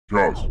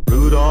Yes.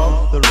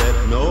 Rudolph the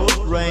red-nosed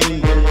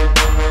reindeer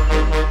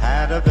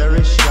had a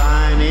very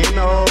shiny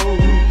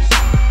nose,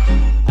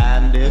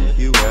 and if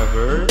you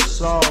ever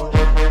saw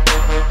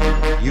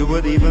it, you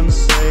would even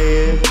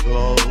say it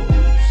glows.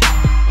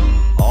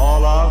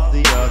 All of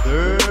the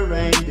other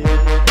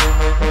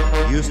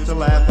reindeer used to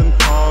laugh and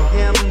call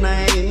him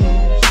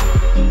names.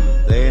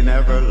 They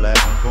never let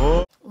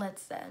go.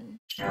 Let's then.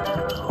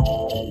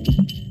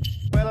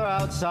 Weather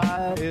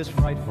outside is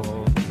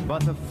frightful, but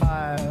the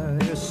fire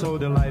is so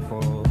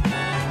delightful.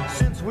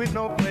 Since we've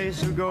no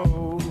place to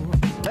go,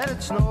 let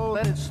it snow,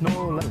 let it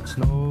snow, let it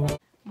snow.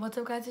 What's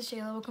up, guys? It's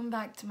Jayla. Welcome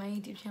back to my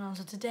YouTube channel.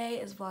 So today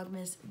is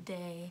Vlogmas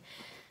day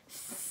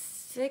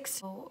 6.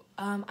 So,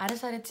 I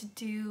decided to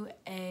do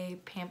a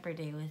pamper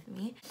day with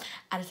me.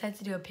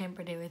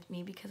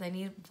 Because I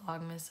need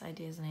Vlogmas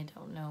ideas and I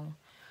don't know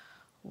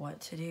what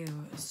to do.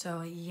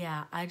 So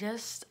yeah,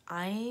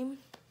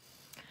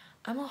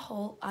 I'm a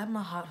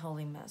hot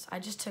holy mess. I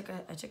took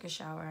a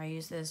shower. I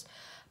used this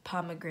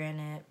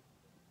pomegranate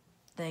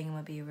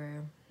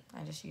thingamabeaver.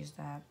 I just used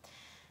that.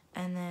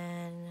 And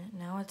then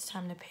now it's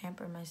time to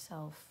pamper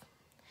myself.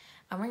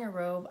 I'm wearing a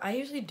robe. I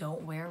usually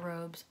don't wear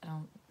robes. I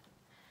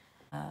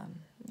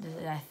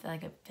feel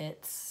like it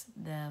fits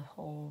the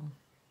whole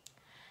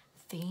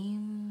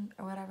theme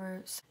or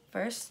whatever.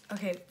 First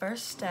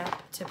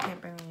step to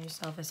pampering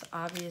yourself is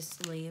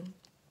obviously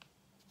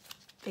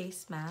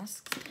face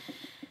masks.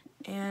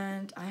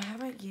 And I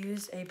haven't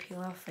used a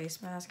peel-off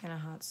face mask in a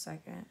hot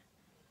second.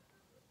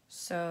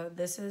 So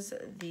this is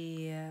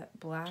the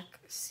black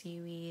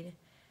seaweed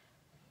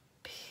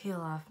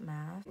peel-off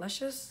mask. Let's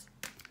just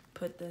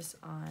put this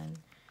on.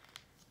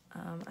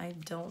 I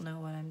don't know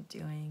what I'm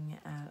doing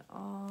at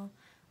all.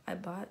 I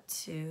bought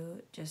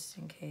 2 just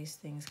in case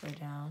things go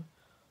down.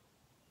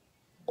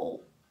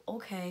 Oh,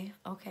 okay.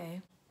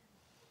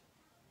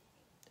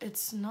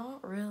 It's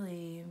not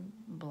really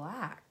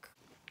black.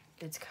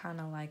 It's kind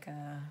of like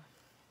a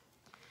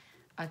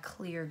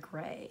clear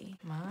gray.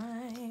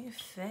 My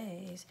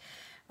face.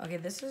 Okay,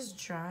 this is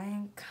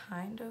drying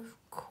kind of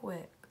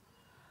quick.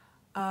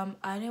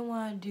 I didn't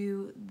want to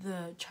do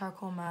the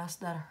charcoal mask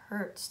that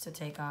hurts to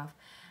take off.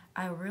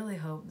 I really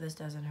hope this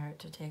doesn't hurt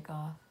to take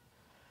off,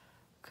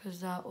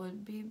 because that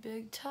would be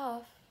big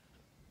tough.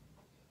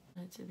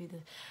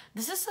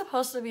 This is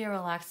supposed to be a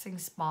relaxing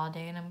spa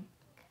day, and I'm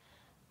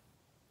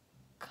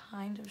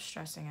kind of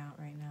stressing out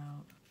right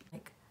now.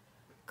 Like,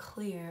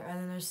 clear, and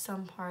then there's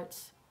some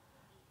parts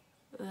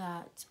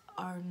that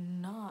are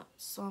not,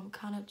 so I'm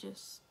kind of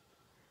just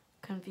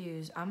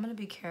confused. I'm gonna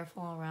be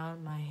careful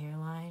around my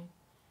hairline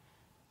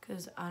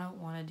because I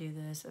don't want to do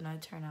this and I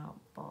turn out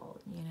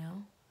bald, you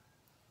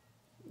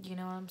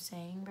know what I'm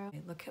saying, bro?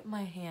 Look at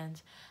my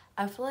hands.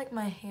 I feel like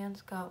my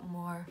hands got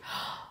more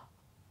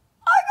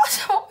I got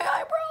some of my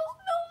eyebrows.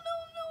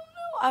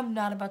 No, I'm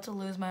not about to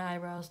lose my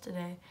eyebrows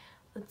today.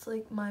 It's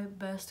like my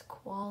best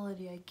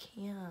quality. I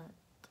can't.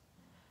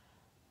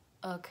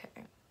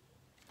 Okay,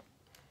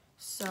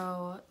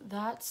 so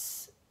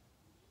that's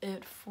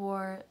it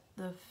for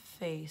the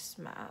face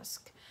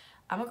mask.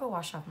 I'm gonna go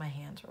wash off my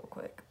hands real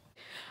quick.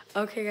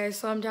 Okay, guys,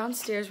 so I'm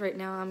downstairs right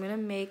now. I'm gonna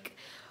make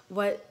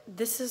what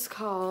this is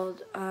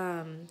called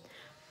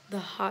the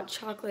hot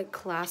chocolate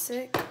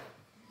classic,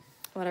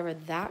 whatever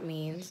that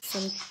means.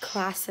 Some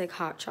classic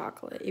hot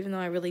chocolate, even though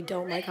I really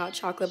don't like hot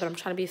chocolate, but I'm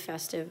trying to be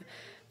festive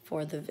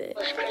for the vid.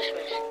 It's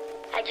Christmas.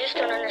 I just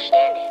don't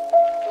understand it.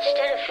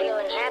 Instead of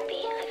feeling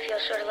happy, I feel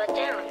sort of let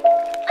down.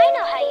 I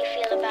know how you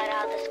feel about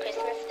all this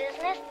Christmas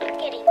business,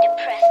 getting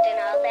depressed and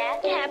all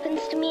that. It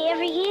happens to me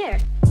every year.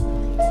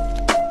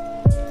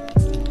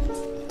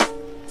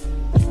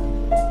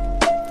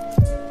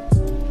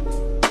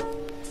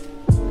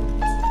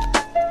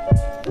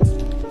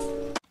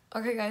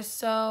 Okay, guys,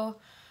 so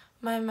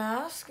my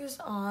mask is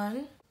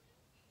on.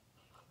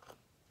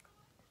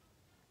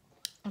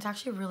 It's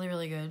actually really,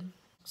 really good.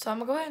 So I'm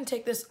gonna go ahead and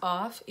take this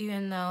off,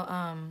 even though,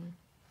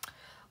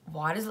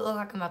 why does it look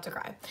like I'm about to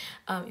cry?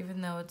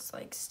 Even though it's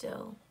like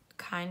still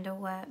kind of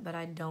wet, but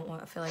I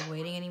don't feel like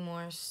waiting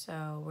anymore.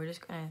 So we're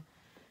just gonna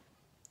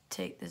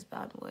take this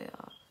bad boy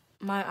off.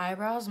 My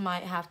eyebrows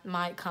might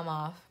come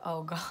off.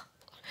 Oh God.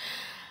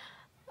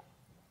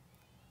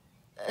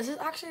 This is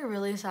actually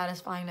really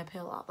satisfying to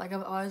peel off. Like,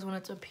 I've always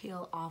wanted to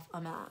peel off a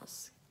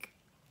mask.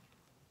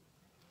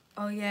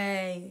 Oh,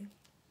 yay.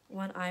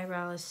 One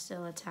eyebrow is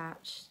still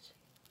attached.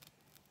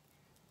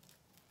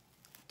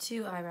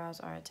 2 eyebrows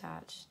are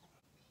attached.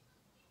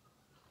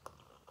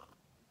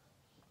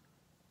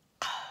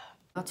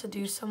 About to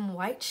do some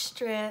white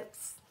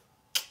strips.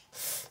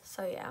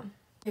 So, yeah.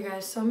 Hey,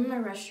 guys, so I'm in my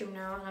restroom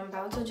now, and I'm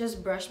about to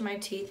just brush my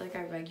teeth like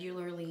I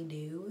regularly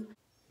do.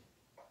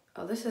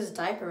 Oh, this is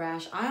diaper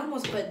rash. I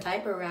almost put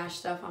diaper rash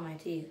stuff on my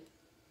teeth.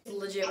 It's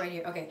legit right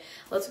here. Okay,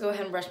 let's go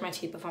ahead and brush my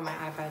teeth before my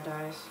iPad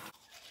dies.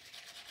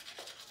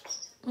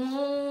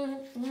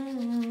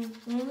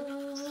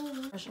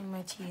 Brushing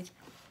my teeth.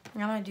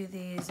 I'm gonna do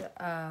these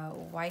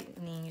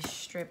whitening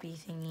strippy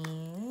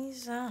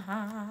thingies.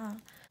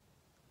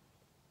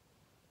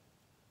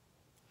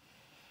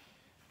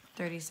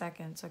 30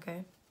 seconds,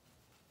 okay?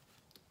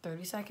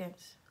 30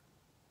 seconds.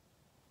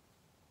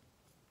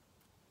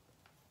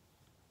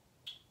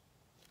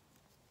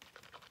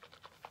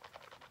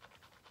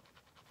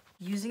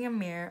 Using a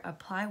mirror,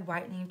 apply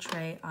whitening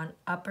tray on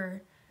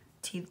upper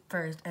teeth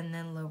first and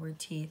then lower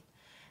teeth.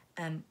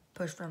 And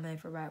push from there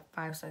for about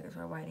 5 seconds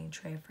for whitening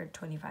tray for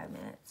 25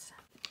 minutes.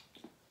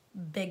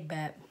 Big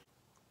bet.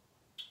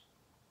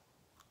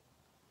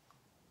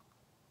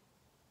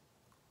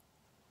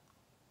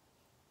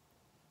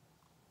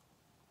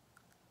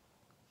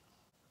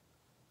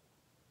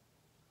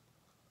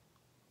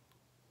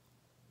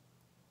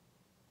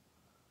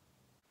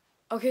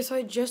 Okay, so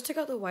I just took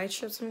out the white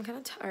strips. I'm kind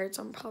of tired,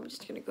 so I'm probably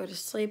just going to go to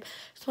sleep.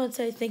 Just want to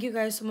say thank you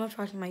guys so much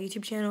for watching my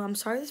YouTube channel. I'm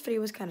sorry this video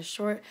was kind of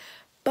short,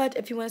 but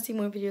if you want to see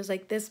more videos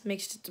like this,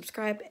 make sure to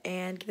subscribe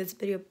and give this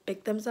video a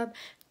big thumbs up.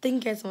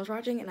 Thank you guys so much for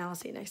watching, and I will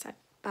see you next time.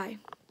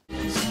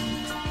 Bye.